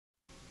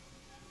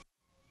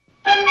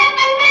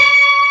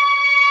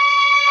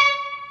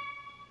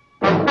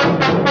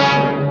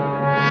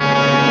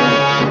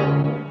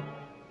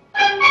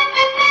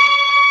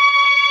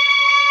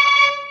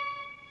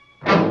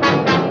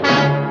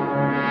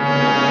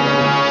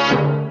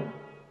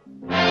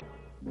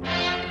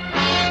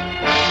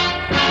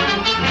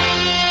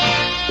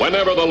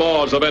the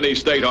laws of any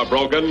state are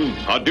broken,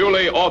 a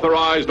duly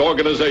authorized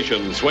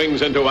organization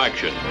swings into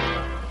action.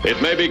 It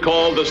may be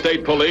called the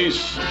state police,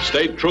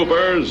 state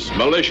troopers,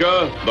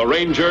 militia, the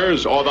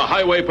rangers, or the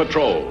highway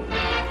patrol.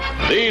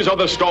 These are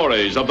the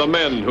stories of the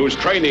men whose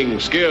training,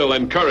 skill,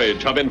 and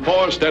courage have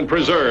enforced and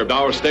preserved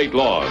our state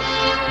laws.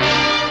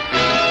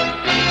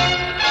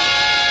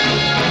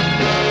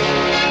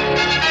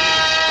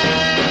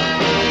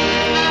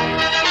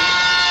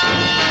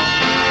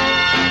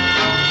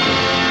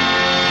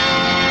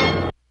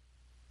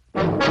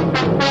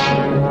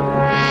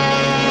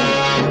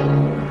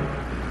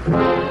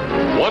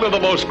 One of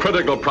the most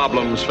critical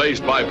problems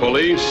faced by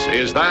police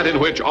is that in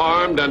which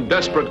armed and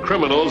desperate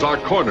criminals are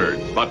cornered,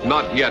 but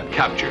not yet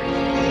captured.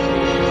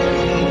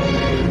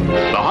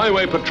 The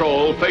Highway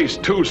Patrol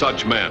faced two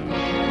such men.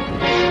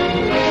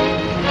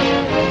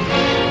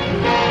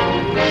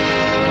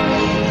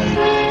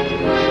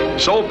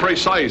 So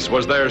precise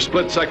was their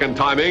split-second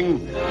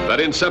timing that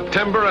in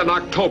September and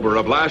October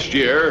of last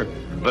year,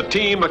 the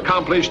team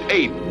accomplished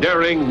 8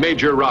 daring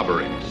major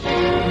robberies.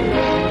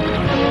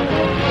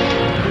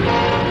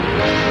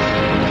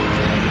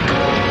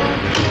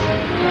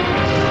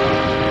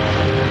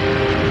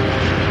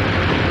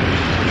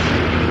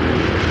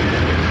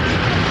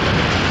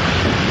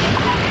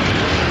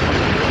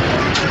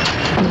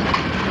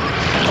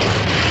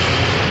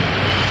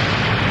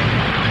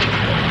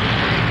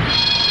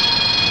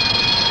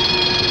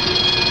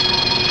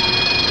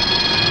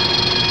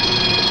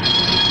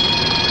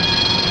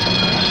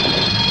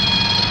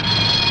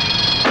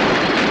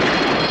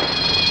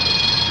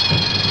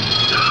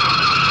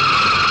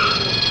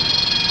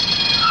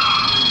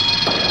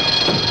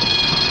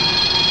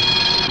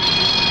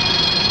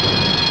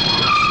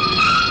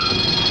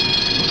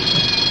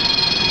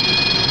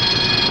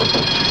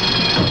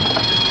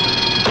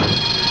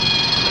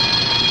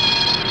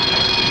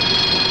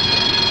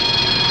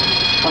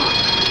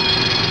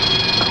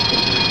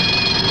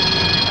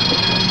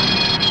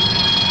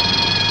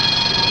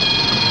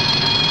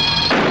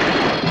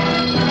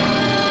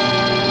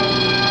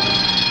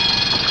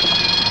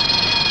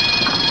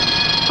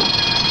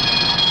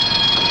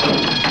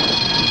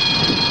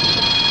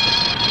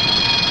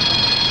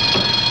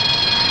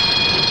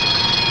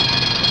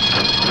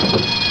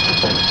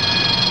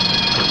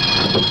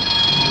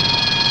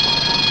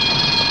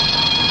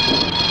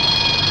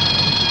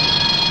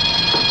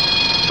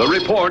 The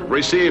report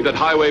received at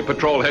Highway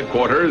Patrol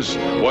headquarters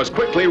was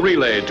quickly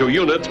relayed to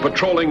units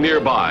patrolling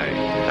nearby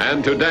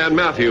and to Dan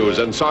Matthews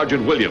and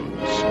Sergeant Williams.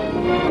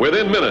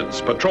 Within minutes,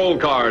 patrol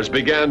cars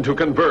began to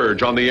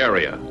converge on the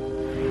area.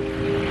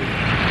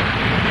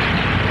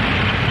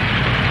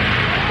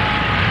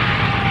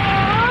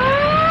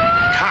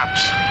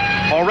 Cops,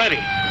 already.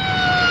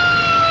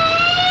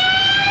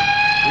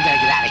 We gotta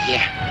get out of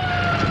here.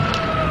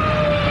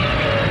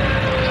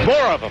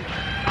 More of them.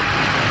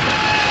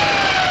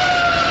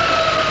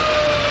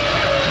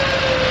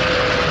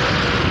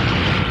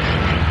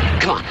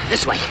 Come on,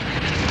 this way.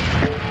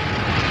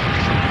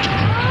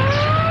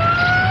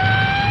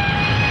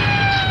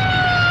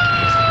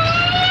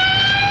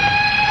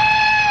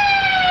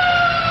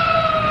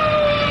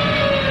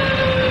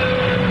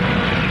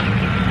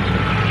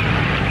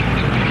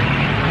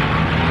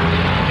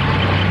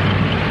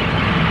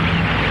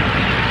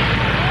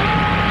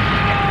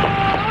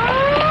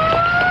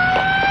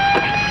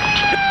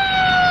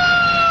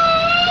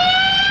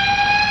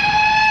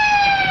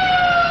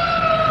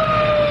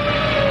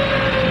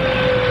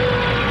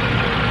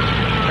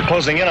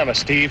 Closing in on us,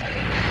 Steve.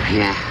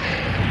 Yeah.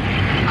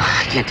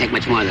 I can't take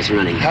much more of this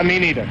running. Me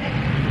neither.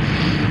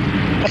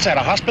 What's that, a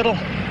hospital?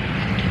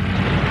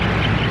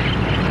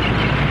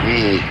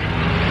 Hey.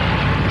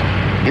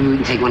 Maybe we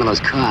can take one of those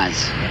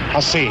cars.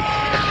 I'll see.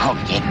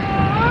 Okay.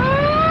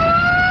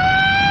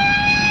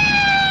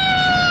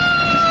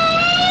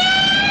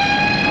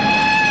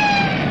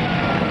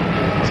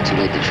 It's too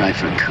late to try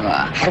for a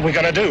car. What are we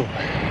gonna do?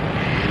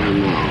 I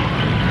don't know.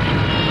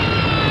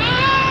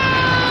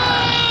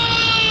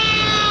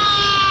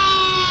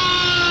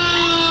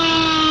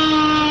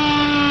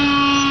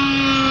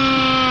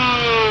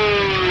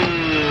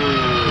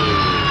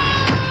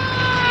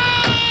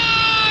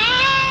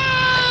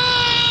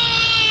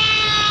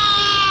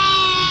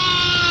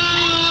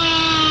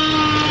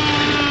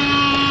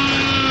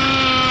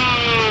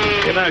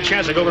 Not a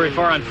chance to go very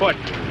far on foot.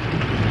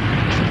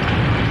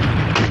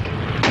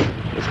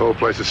 This whole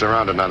place is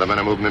surrounded now. The men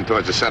are moving in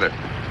towards the center.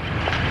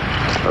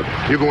 Look,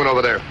 you go in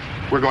over there.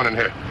 We're going in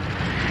here.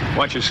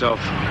 Watch yourself.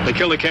 They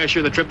killed the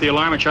cashier, they tripped the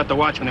alarm, and shot the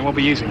watchman. They won't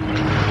be easy.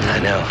 I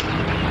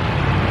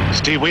know.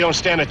 Steve, we don't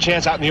stand a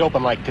chance out in the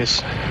open like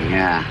this.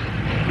 Yeah.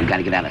 We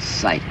gotta get out of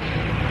sight.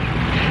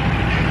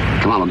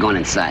 Come on, we're going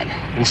inside.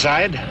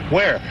 Inside?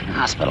 Where? The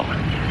hospital.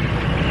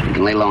 We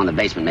can lay low in the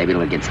basement, maybe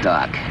till it gets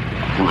dark.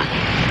 Come on.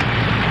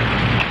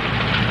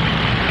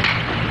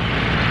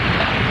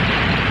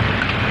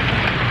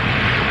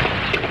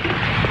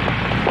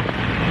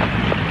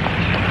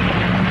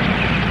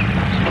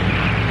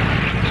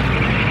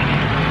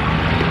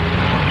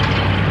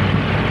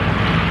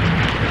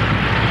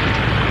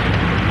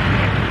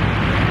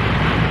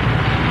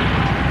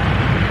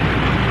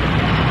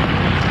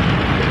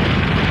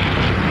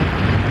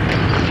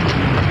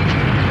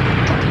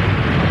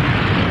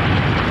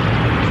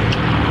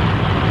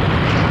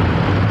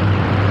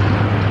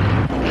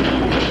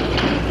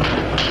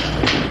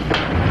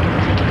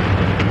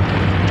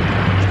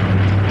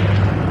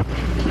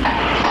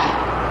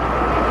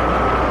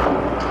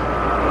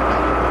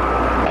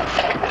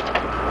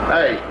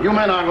 Hey, you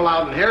men aren't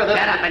allowed in here.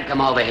 Get up and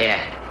come over here.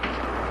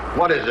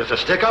 What is this, a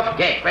stick-up?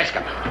 Yeah, frisk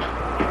him.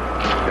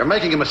 You're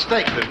making a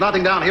mistake. There's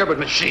nothing down here but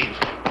machines.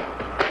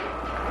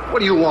 What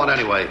do you want,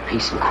 anyway?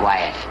 Peace and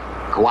quiet.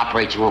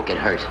 Cooperate, you won't get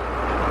hurt.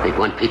 Make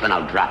one peep and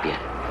I'll drop you.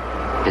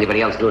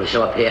 Anybody else due to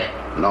show up here?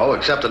 No,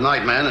 except the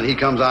night man, and he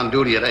comes on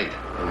duty at 8.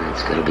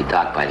 It's gonna be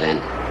dark by then.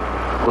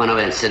 Go on over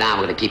there and sit down.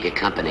 We're gonna keep you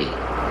company.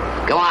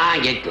 Go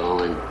on, get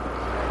going.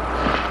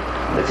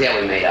 Let's see how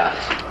we made out.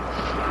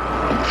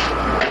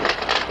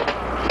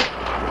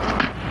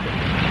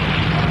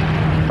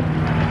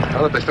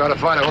 Well, if they start a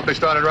fight, I hope they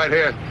started right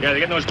here. Yeah, they're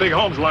getting those big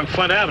homes along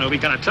Front Avenue. It'll be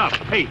kind of tough.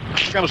 Hey,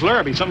 here comes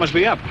Larrabee. Something must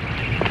be up.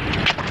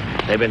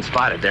 They've been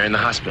spotted. They're in the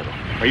hospital.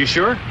 Are you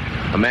sure?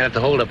 A man at the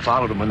holdup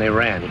followed them when they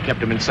ran. He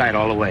kept them in sight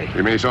all the way.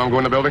 You mean you saw him go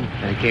in the building?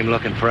 And he came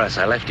looking for us.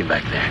 I left you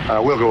back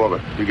there. We'll go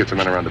over. You get some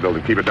men around the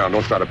building. Keep it down.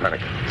 Don't start a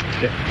panic.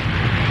 Yeah.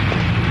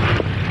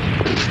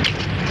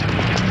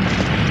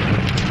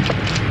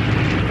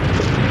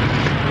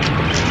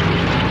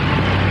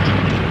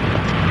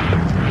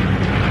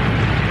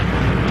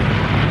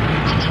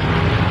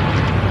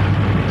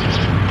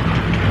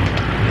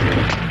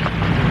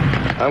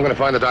 I'm going to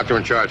find the doctor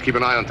in charge. Keep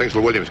an eye on things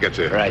till Williams gets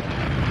here. Right.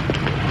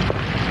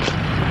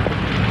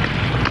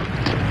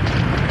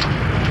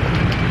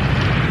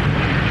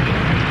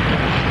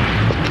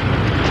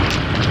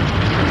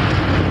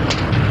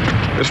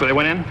 This way they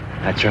went in?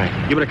 That's right.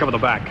 You better cover the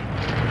back.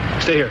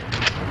 Stay here.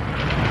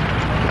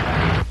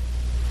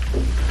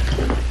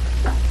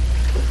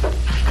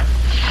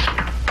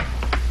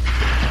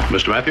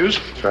 Mr. Matthews?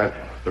 That's right.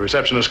 The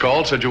receptionist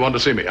called, said you wanted to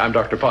see me. I'm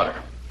Dr. Potter.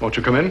 Won't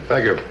you come in?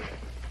 Thank you.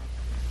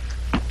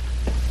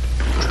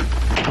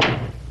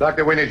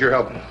 Doctor, we need your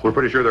help. We're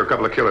pretty sure there are a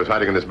couple of killers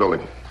hiding in this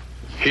building.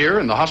 Here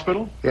in the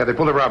hospital? Yeah, they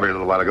pulled a robbery a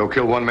little while ago,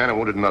 killed one man and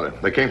wounded another.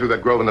 They came through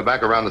that grove in the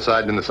back, around the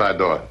side, and in the side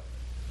door.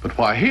 But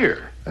why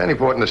here? Any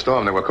port in the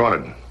storm, they were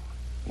cornered.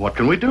 What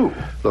can we do?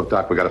 Look,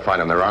 Doc, we got to find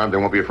them. They're armed. They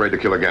won't be afraid to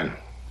kill again.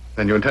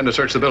 Then you intend to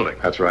search the building?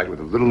 That's right, with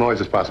as little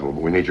noise as possible,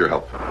 but we need your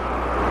help.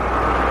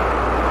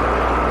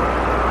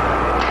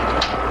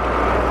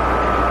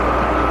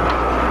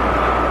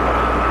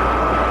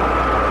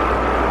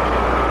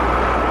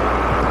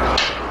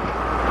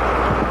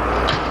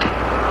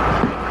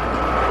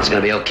 It's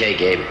gonna be okay,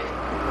 Gabe.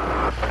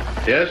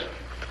 Yes?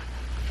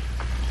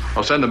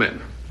 I'll send them in.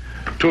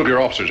 2 of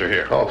your officers are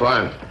here. Oh,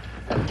 fine.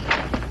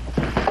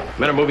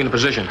 Men are moving to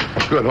position.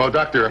 Good. Well,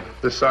 Doctor,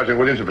 this is Sergeant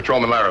Williams and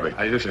Patrolman Larrabee.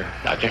 How you do, sir?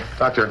 Doctor?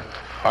 Doctor,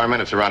 our men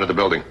have surrounded the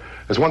building.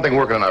 There's one thing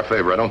working in our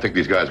favor. I don't think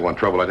these guys want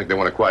trouble. I think they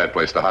want a quiet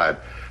place to hide.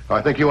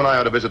 I think you and I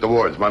ought to visit the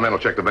wards. My men will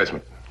check the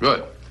basement.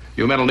 Good.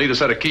 You men will need a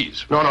set of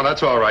keys. No,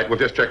 that's all right. We'll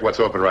just check what's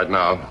open right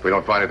now. If we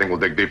don't find anything, we'll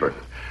dig deeper.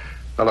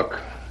 Now, look,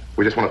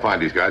 we just want to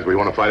find these guys. We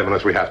want to fight them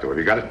unless we have to. Have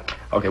you got it?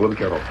 Okay, we'll be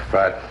careful.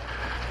 Right.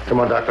 Come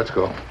on, Doc, let's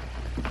go.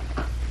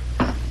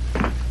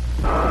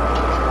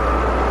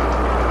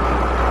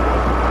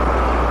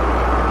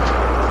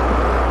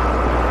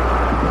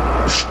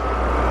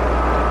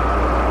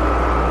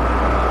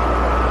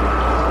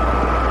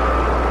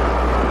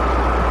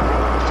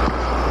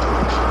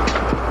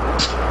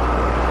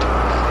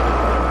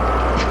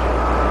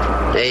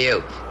 Hey,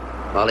 you.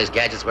 All these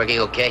gadgets working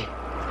okay?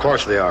 Of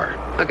course they are.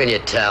 How can you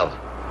tell?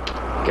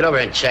 Get over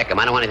and check them.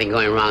 I don't want anything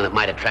going wrong that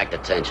might attract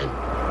attention.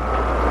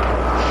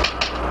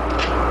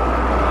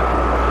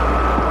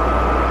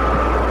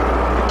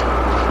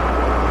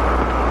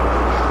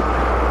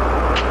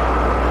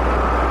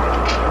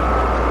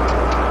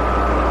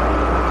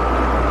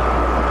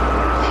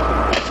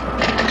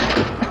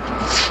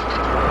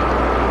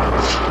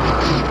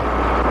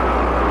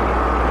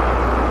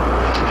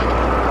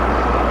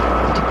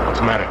 What's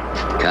the matter?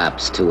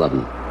 Cops, 2 of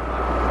them.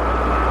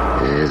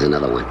 There's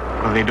another one.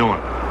 What are they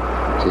doing?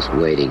 Just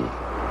waiting.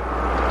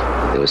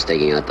 They were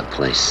staking out the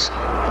place.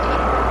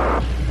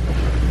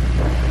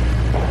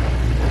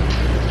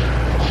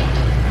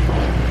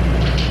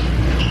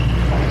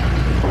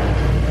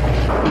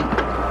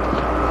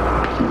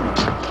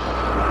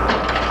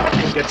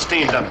 Get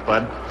steamed up,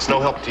 bud. It's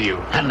no help to you.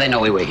 How did they know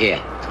we were here?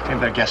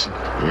 Maybe they're guessing.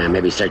 Yeah,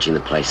 maybe searching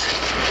the place.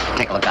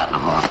 Take a look out in the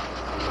hall.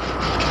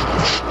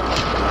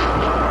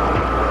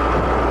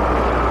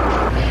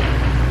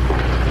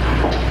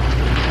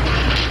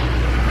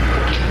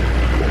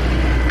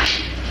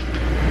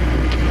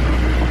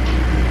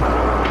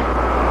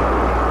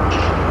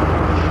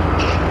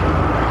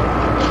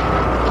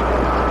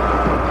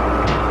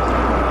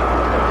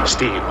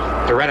 Steve,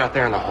 they're right out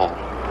there in the hall.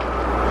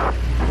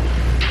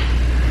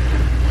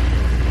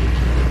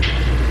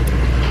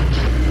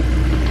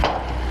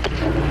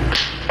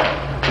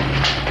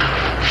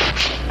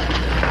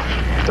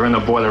 They're in the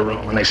boiler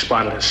room and they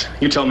spotted us.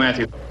 You tell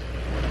Matthew.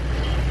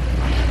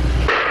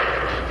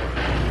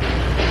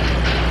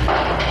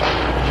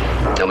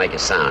 Don't make a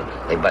sound.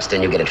 They bust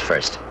in, you get it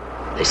first.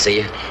 They see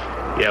you?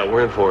 Yeah,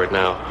 we're in for it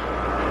now.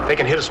 They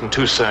can hit us from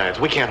 2 sides.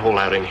 We can't hold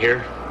out in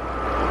here.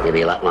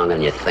 Maybe a lot longer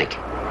than you think.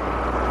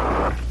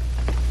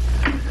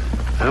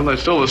 And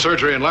there's still the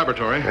surgery and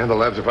laboratory. And the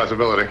lab's a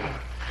possibility.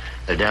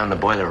 They're down in the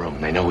boiler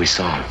room. They know we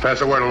saw them. Pass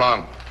the word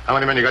along. How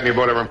many men you got in your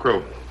boiler room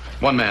crew?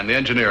 One man, the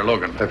engineer,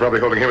 Logan. They're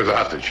probably holding him as a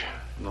hostage.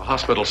 From the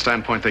hospital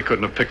standpoint, they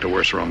couldn't have picked a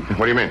worse room.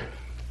 What do you mean?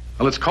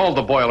 Well, it's called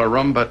the boiler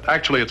room, but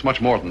actually it's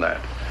much more than that.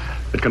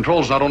 It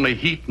controls not only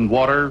heat and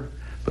water,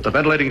 but the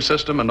ventilating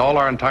system and all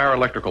our entire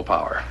electrical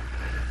power.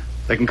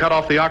 They can cut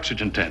off the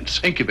oxygen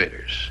tents,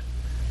 incubators.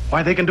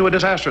 Why, they can do a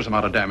disastrous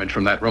amount of damage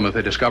from that room if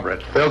they discover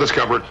it. They'll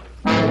discover it.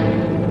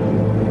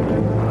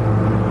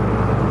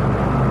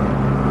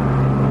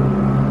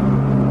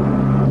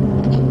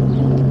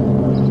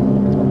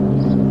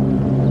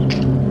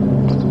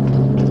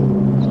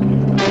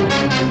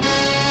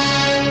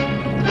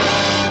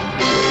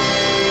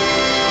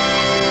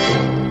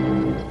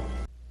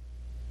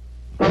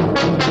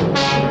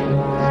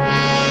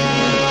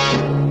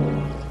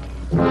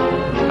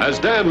 As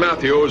Dan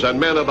Matthews and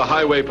men of the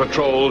Highway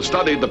Patrol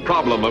studied the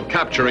problem of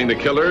capturing the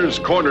killers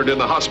cornered in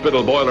the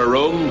hospital boiler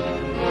room,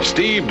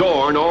 Steve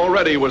Dorn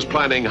already was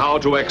planning how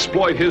to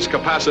exploit his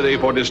capacity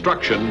for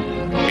destruction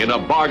in a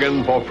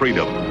bargain for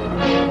freedom.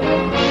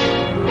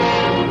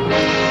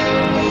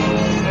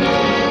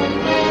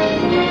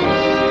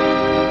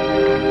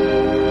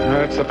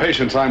 That's the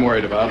patients I'm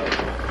worried about.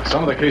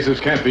 Some of the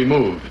cases can't be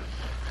moved.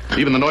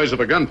 Even the noise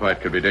of a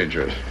gunfight could be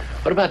dangerous.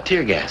 What about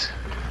tear gas?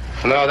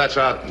 No, that's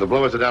out. The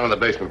blowers are down in the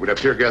basement. We'd have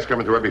tear gas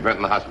coming through every vent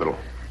in the hospital.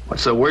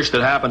 What's the worst that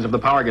happens if the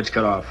power gets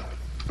cut off?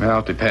 Well,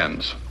 it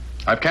depends.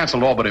 I've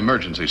canceled all but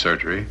emergency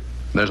surgery.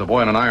 There's a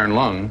boy in an iron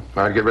lung.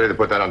 All right, get ready to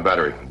put that on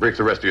battery. Brief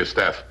the rest of your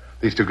staff.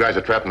 These two guys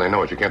are trapped and they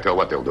know it. You can't tell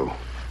what they'll do.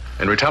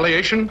 In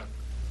retaliation?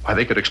 Why,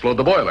 they could explode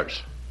the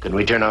boilers. Can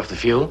we turn off the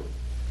fuel?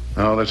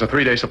 Oh, there's a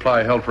 3-day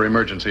supply held for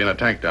emergency in a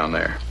tank down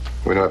there.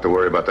 We don't have to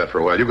worry about that for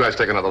a while. You guys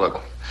take another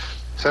look.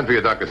 Send for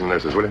your doctors and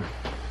nurses, will you?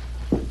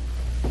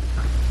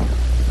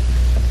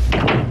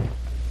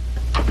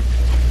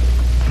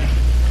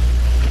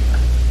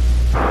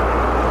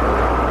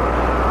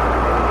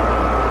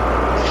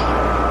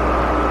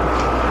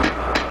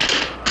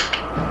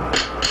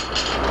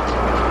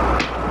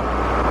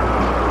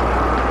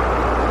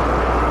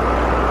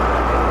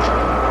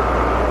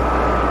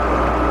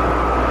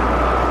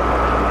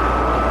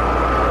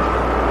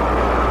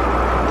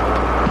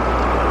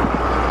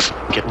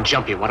 Getting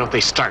jumpy. Why don't they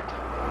start?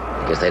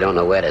 Because they don't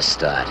know where to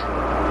start,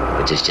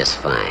 which is just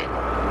fine.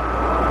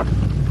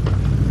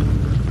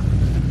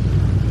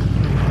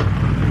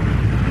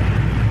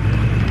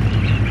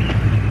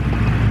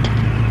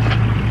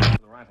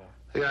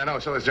 Yeah, I know.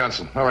 So is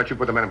Johnson. All right, you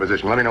put the men in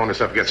position. Let me know when the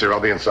stuff gets here. I'll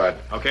be inside.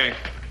 Okay.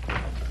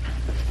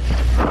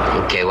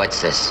 Okay,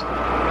 what's this?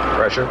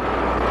 Pressure?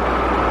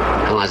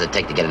 How long does it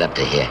take to get it up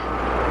to here?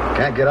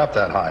 Can't get up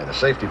that high. The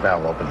safety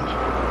valve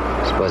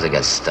opens. Suppose it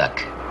got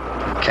stuck.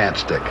 Can't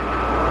stick.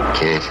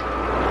 Can't.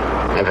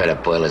 I've heard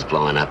of boilers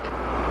blowing up.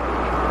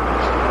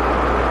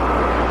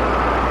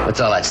 What's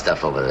all that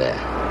stuff over there?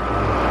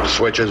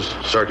 Switches,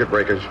 circuit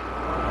breakers.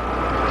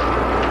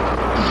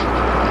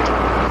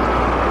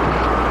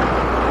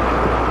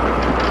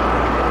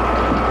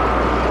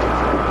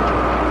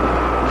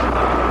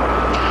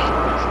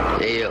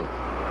 Hey, you.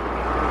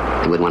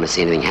 They wouldn't want to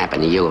see anything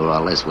happen to you or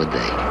all this, would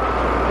they?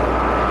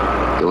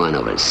 Go on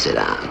over and sit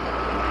down.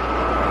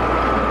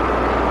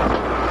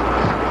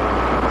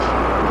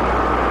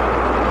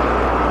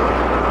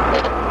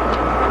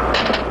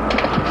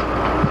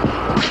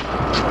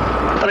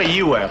 What are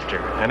you after?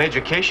 An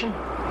education?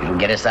 You'll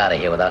get us out of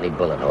here without any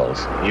bullet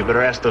holes. You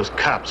better ask those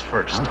cops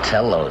first. I'll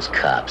tell those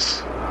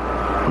cops.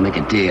 We'll make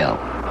a deal.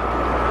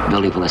 A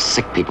building full of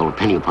sick people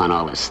depending upon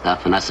all this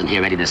stuff, and us in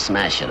here ready to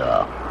smash it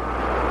all.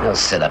 They'll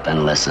sit up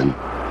and listen.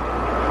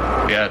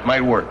 Yeah, it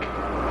might work.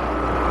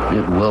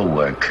 It will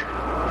work.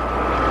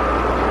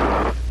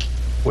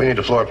 We need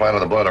the floor plan of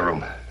the boiler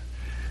room.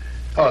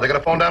 Oh, they got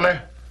a phone down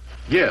there?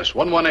 Yes,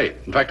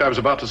 118. In fact, I was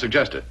about to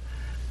suggest it.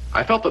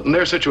 I felt that in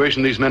their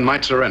situation, these men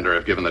might surrender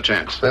if given the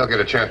chance. They'll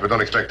get a chance, but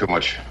don't expect too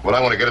much. What I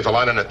want to get is a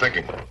line in their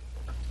thinking.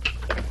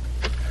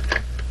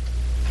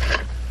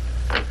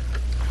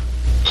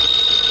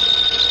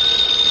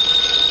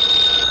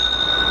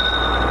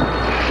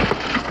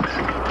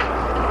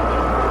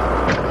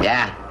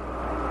 Yeah?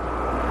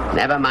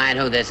 Never mind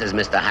who this is,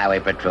 Mr. Highway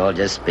Patrol.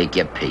 Just speak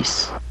your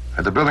piece.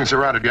 If the building's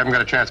surrounded, you haven't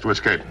got a chance to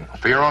escape.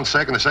 For your own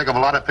sake and the sake of a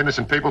lot of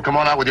innocent people, come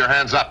on out with your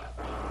hands up.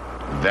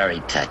 Very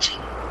touching.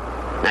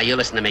 Now, you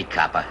listen to me,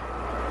 copper.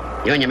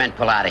 You and your men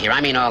pull out of here.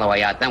 I mean all the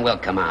way out, then we'll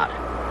come out.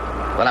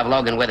 We'll have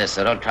Logan with us,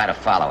 so don't try to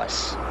follow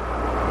us.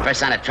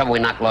 First sign of trouble, we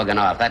knock Logan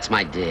off. That's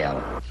my deal.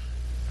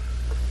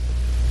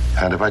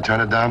 And if I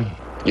turn it down?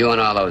 You and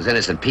all those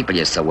innocent people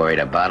you're so worried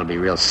about will be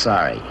real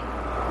sorry.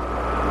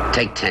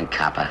 Take 10,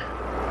 copper.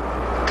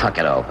 Talk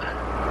it over.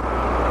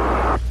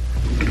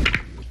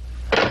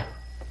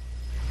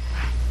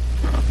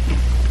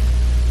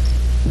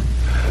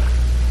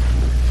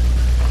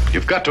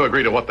 You've got to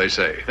agree to what they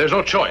say. There's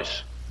no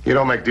choice. You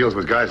don't make deals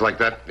with guys like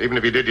that. Even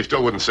if you did, you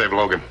still wouldn't save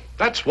Logan.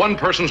 That's one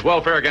person's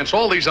welfare against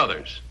all these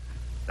others.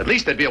 At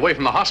least they'd be away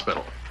from the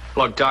hospital.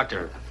 Look,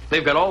 Doctor,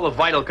 they've got all the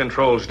vital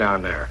controls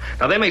down there.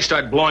 Now, they may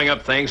start blowing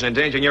up things and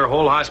endangering your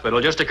whole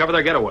hospital just to cover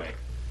their getaway.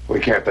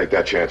 We can't take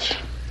that chance.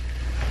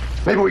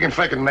 Maybe we can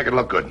fake it and make it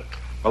look good.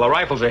 Well, the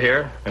rifles are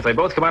here. If they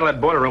both come out of that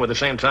boiler room at the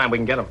same time, we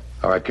can get them.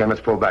 All right, Ken,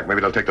 let's pull back.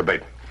 Maybe they'll take the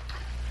bait.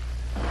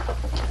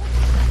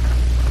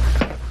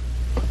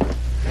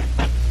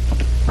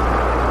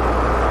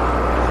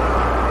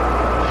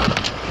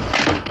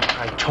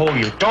 I told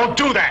you, don't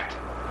do that!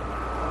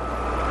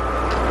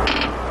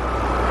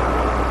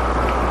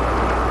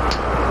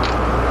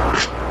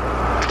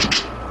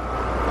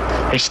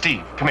 Hey,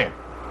 Steve, come here.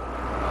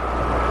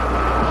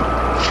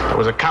 There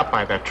was a cop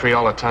by that tree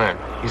all the time.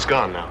 He's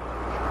gone now.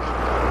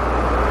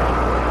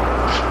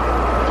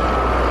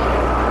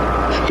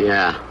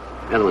 Yeah,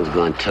 the other one's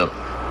gone, too.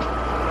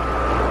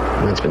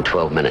 And it's been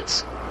 12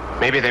 minutes.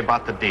 Maybe they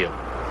bought the deal.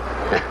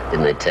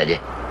 Didn't I tell you?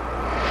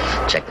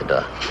 Check the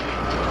door.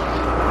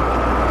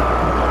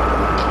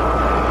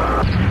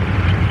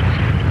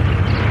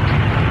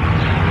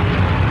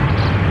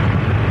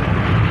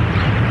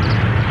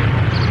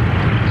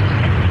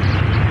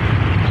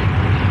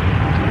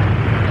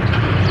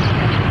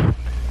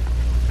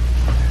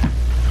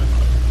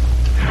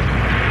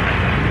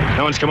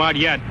 No one's come out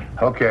yet.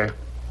 Okay.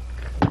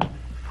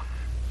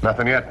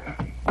 Nothing yet.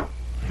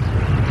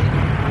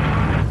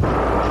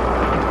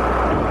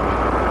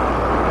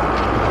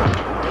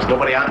 There's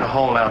nobody out in the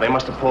hall now. They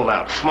must have pulled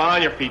out. Come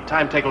on your feet.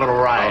 Time to take a little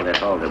ride.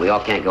 Hold it. We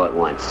all can't go at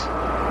once.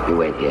 You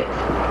wait here.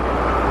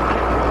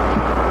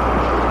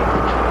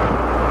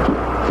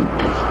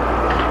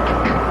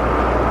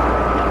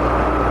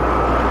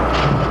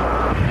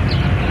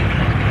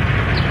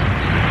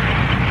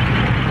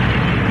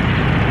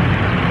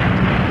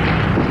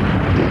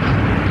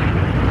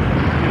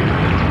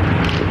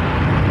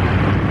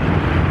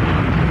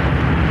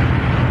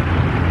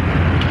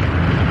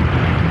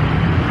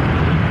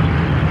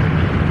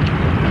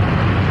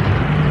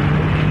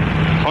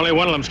 Only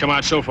one of them's come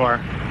out so far.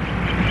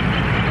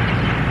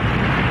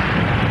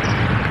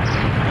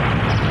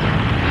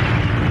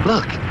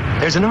 Look,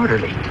 there's an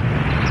orderly.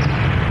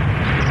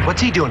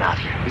 What's he doing out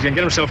here? He's gonna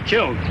get himself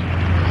killed.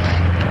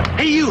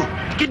 Hey, you!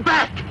 Get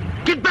back!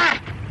 Get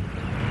back!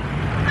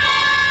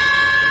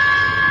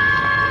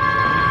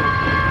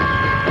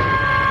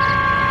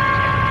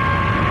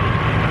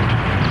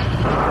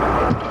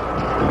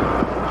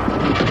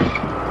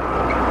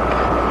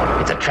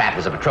 It's a trap.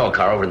 There's a patrol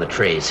car over in the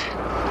trees.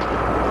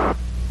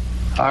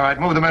 All right,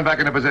 move the men back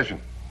into position.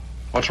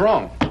 What's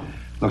wrong?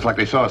 Looks like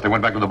they saw us. They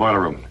went back to the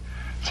boiler room.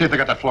 See if they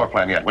got that floor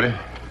plan yet, will you?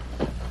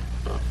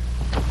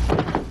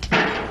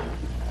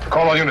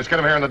 Call all units. Get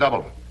them here in the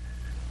double.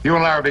 You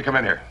and Larrabee come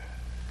in here.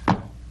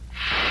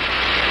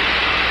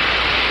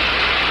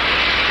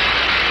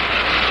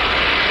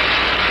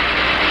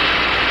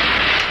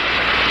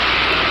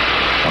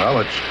 Well,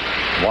 it's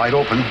wide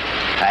open.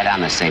 Tie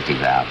down the safety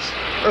valves.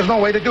 There's no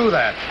way to do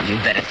that. You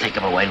better think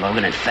of a way,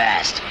 Logan, and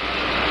fast.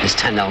 This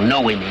time they'll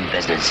know we mean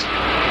business.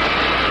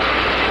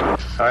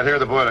 All right, here are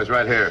the boilers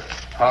right here.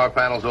 Power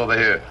panels over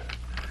here.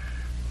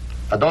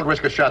 Now, don't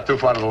risk a shot too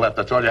far to the left.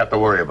 That's all you have to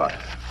worry about.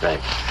 Right.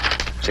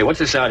 Say, what's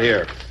this out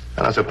here?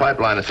 And that's a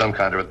pipeline of some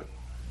kind.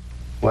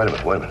 Wait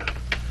a minute.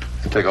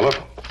 Take a look.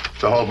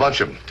 It's a whole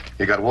bunch of them.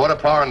 You got water,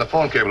 power, and the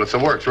phone cable. It's the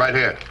works right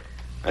here.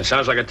 That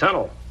sounds like a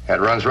tunnel. It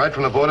runs right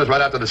from the boilers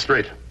right out to the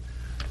street.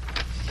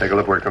 Take a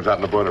look where it comes out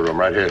in the boiler room,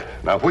 right here.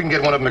 Now, if we can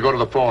get one of them to go to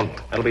the phone.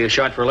 That'll be a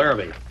shot for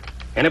Larrabee.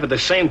 And if at the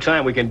same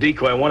time we can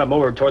decoy one of them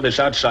over toward this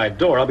outside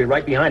door, I'll be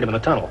right behind him in the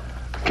tunnel.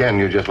 Ken,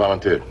 you just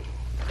volunteered.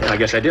 Yeah, I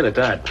guess I did at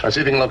that. Now,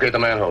 see if you can locate the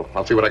manhole.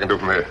 I'll see what I can do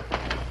from here.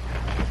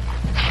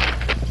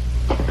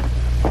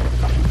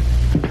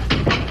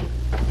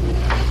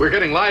 We're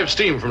getting live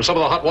steam from some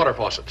of the hot water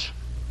faucets.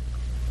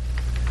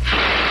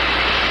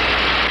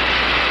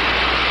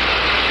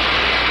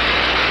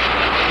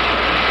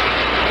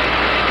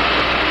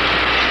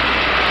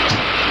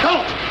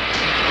 Help!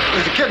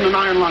 There's a kid in an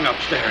iron lung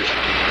upstairs.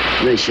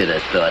 We should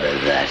have thought of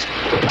that.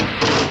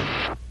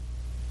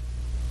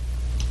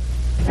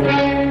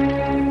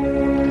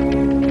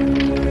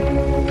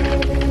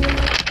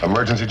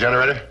 Emergency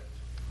generator?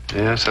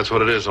 Yes, that's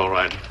what it is, all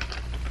right.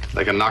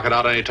 They can knock it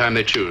out any time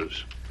they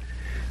choose.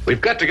 We've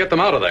got to get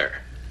them out of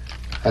there.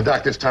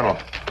 Doc, this tunnel.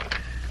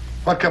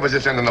 What covers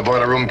this end in the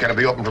boiler room? Can it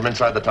be opened from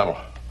inside the tunnel?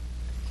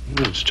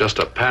 It's just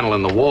a panel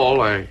in the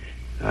wall. I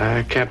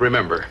can't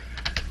remember.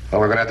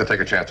 Well, we're going to have to take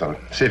a chance on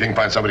it. See if you can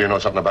find somebody who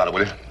knows something about it,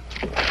 will you?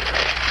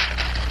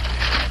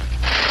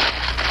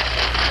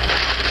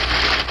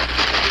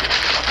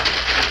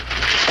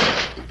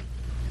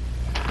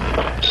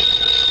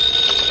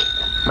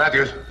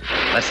 Matthews.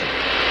 Listen,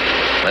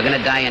 we're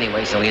gonna die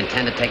anyway, so we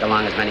intend to take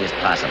along as many as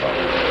possible.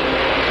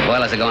 The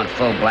boilers are going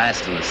full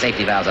blast, and the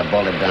safety valves are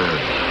bolted down.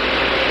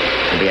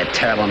 It'll be a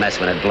terrible mess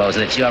when it blows,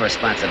 and it's your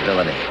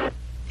responsibility.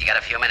 You got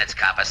a few minutes,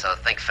 copper, so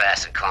think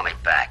fast and call me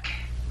back.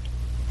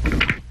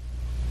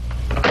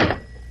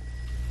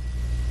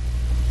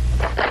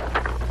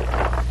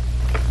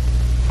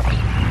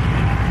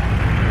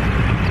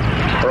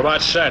 We're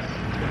about set.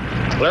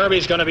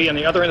 Larrabee's gonna be in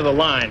the other end of the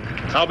line.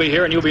 I'll be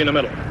here and you'll be in the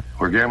middle.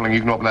 We're gambling you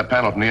can open that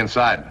panel from the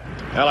inside.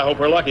 Well, I hope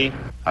we're lucky.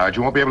 All right,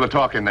 you won't be able to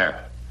talk in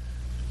there.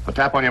 But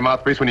tap on your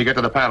mouthpiece when you get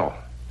to the panel.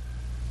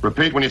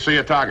 Repeat when you see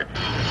a target.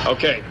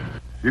 Okay.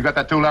 You got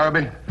that too,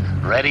 Larrabee?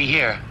 Ready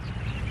here.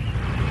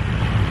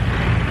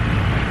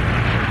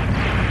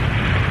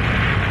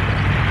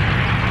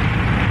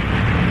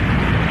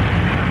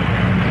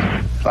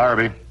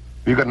 Larrabee,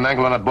 you got an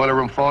angle on that boiler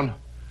room phone?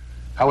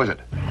 How is it?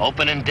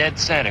 Open and dead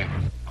center.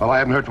 Well, I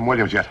haven't heard from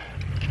Williams yet.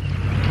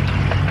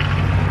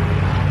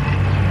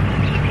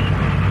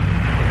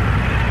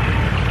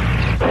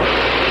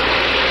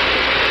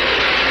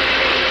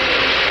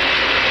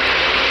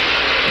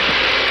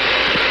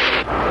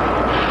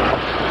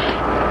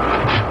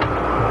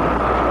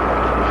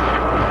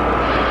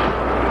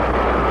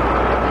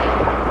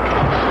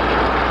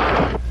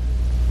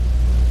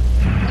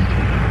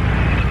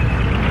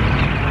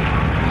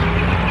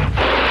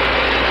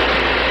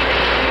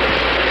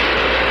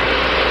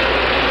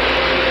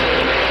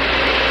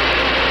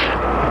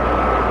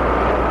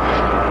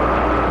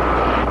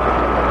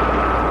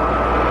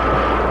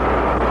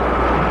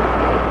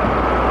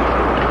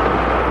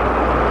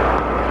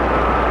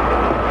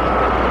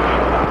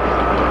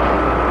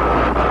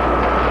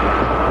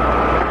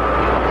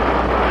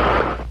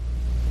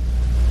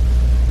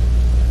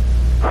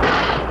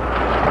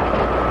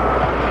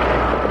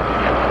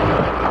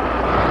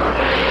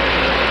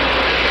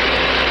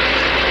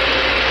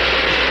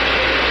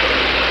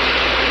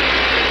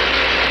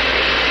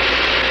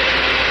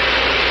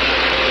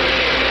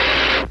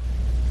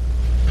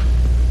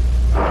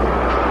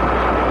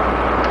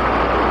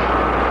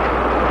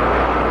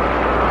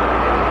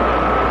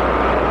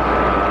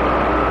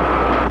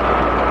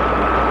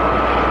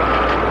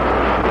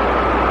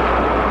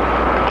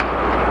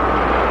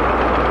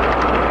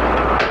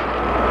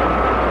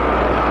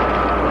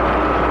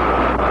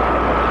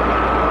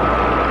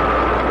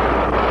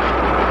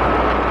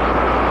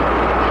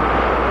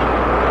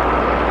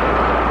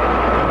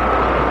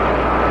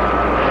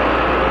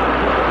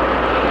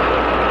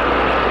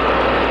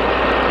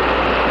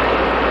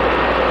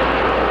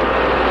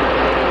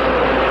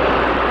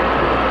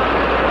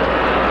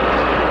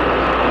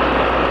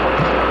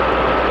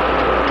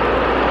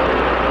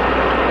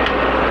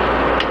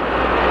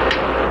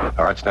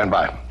 All right, stand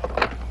by.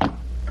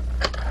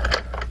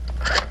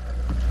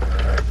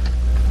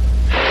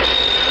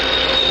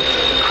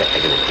 Quit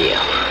making a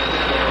deal.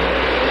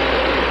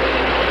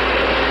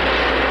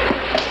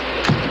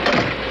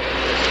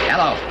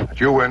 Hello. It's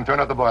you, Wynn. Turn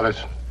out the boilers.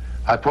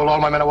 I pulled all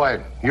my men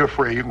away. You're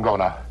free. You can go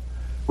now.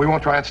 We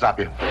won't try and stop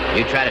you.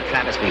 You tried to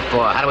trap us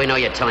before. How do we know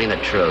you're telling the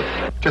truth?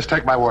 Just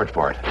take my word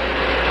for it.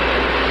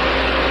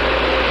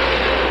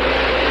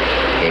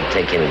 Gabe,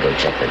 take him and go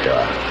check the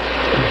door.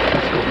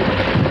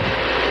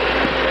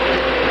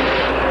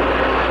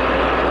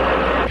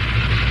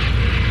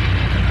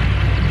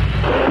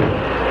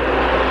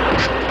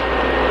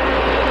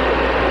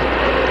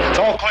 It's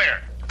all clear.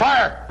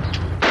 Fire!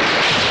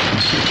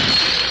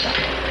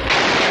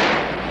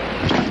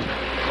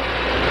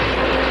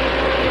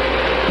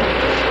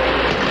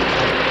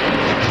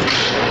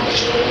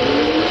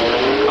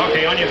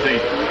 Okay, on your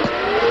feet.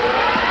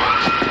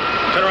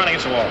 Turn around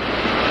against the wall.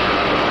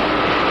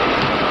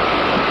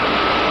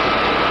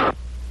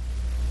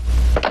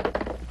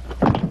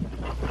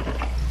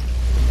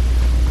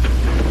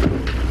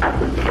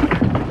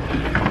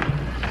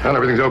 Well,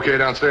 everything's okay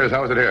downstairs.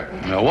 How is it here?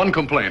 Now, one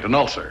complaint, an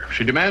ulcer.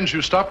 She demands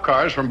you stop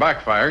cars from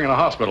backfiring in a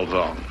hospital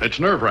zone. It's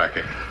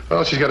nerve-wracking.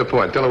 Well, she's got a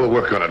point. Tell her we'll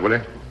work on it, will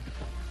you?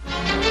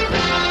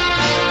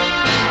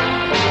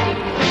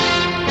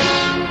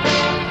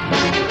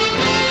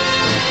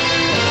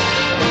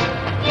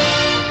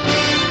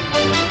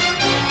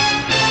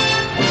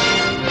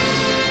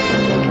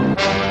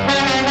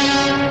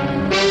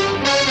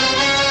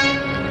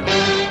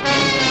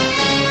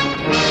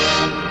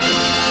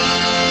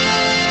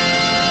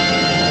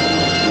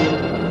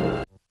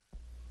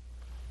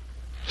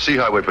 See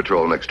Highway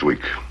Patrol next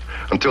week.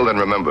 Until then,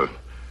 remember,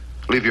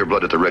 leave your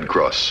blood at the Red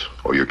Cross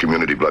or your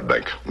community blood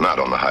bank, not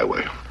on the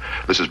highway.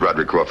 This is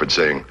Broderick Crawford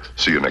saying,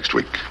 see you next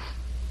week.